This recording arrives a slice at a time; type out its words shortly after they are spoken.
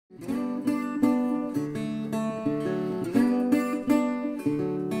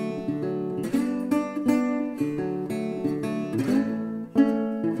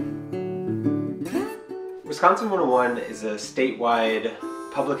Wisconsin 101 is a statewide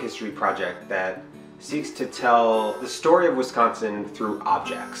public history project that seeks to tell the story of Wisconsin through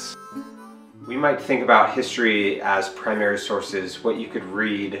objects. We might think about history as primary sources, what you could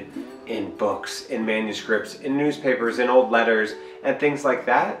read in books, in manuscripts, in newspapers, in old letters, and things like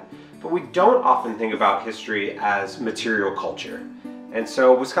that. But we don't often think about history as material culture. And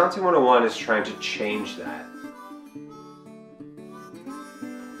so Wisconsin 101 is trying to change that.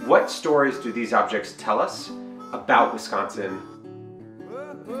 What stories do these objects tell us about Wisconsin?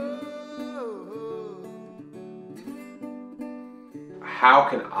 How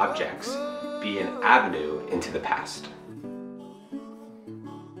can objects be an avenue into the past?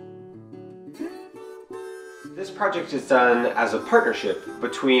 This project is done as a partnership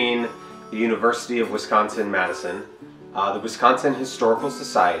between the University of Wisconsin-Madison, the Wisconsin Historical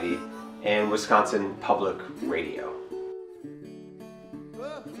Society, and Wisconsin Public Radio.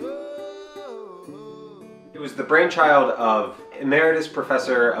 It was the brainchild of Emeritus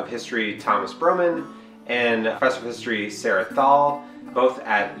Professor of History Thomas Broman and Professor of History Sarah Thal, both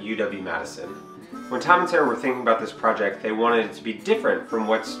at UW-Madison. When Tom and Sarah were thinking about this project, they wanted it to be different from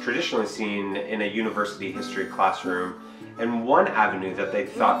what's traditionally seen in a university history classroom, and one avenue that they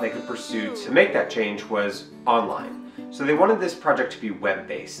thought they could pursue to make that change was online. So they wanted this project to be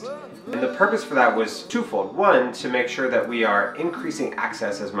web-based. And the purpose for that was twofold. One, to make sure that we are increasing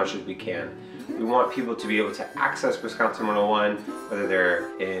access as much as we can. We want people to be able to access Wisconsin 101, whether they're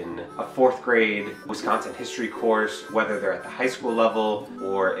in a 4th grade Wisconsin history course, whether they're at the high school level,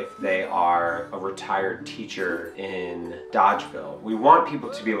 or if they are a retired teacher in Dodgeville. We want people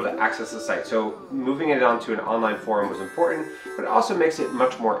to be able to access the site. So moving it onto an online forum was important, but it also makes it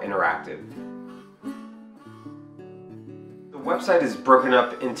much more interactive. The website is broken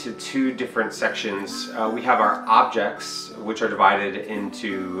up into 2 different sections. We have our objects, which are divided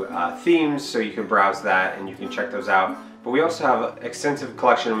into themes, so you can browse that and you can check those out. But we also have an extensive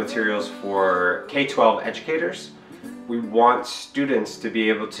collection of materials for K-12 educators. We want students to be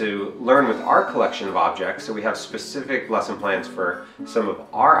able to learn with our collection of objects, so we have specific lesson plans for some of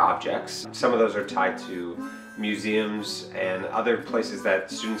our objects. Some of those are tied to museums and other places that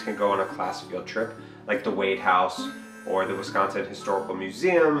students can go on a class field trip, like the Wade House, or the Wisconsin Historical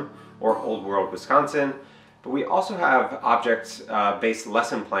Museum, or Old World Wisconsin. But we also have object-based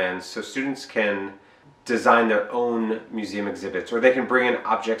lesson plans so students can design their own museum exhibits, or they can bring in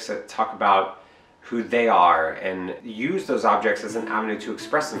objects that talk about who they are and use those objects as an avenue to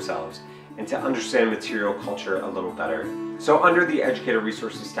express themselves and to understand material culture a little better. So under the Educator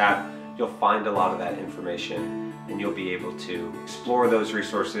Resources tab, you'll find a lot of that information and you'll be able to explore those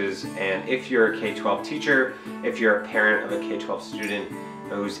resources. And if you're a K-12 teacher, if you're a parent of a K-12 student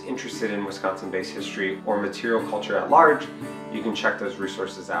who's interested in Wisconsin-based history or material culture at large, you can check those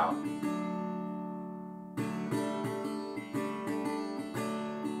resources out.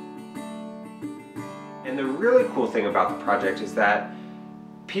 And the really cool thing about the project is that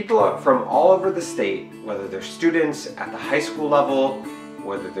people from all over the state, whether they're students at the high school level,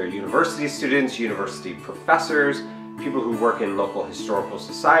 whether they're university students, university professors, people who work in local historical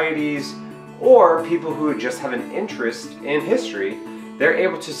societies, or people who just have an interest in history, they're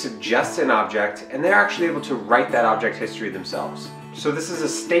able to suggest an object and they're actually able to write that object history themselves. So this is a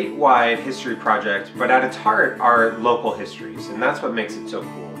statewide history project, but at its heart are local histories, and that's what makes it so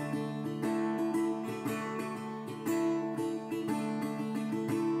cool.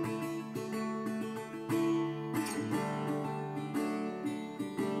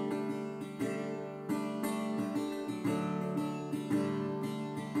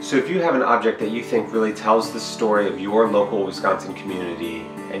 So if you have an object that you think really tells the story of your local Wisconsin community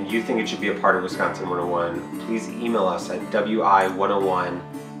and you think it should be a part of Wisconsin 101, please email us at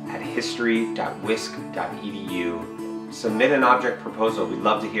wi101@history.wisc.edu. Submit an object proposal. We'd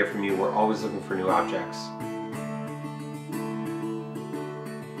love to hear from you. We're always looking for new objects.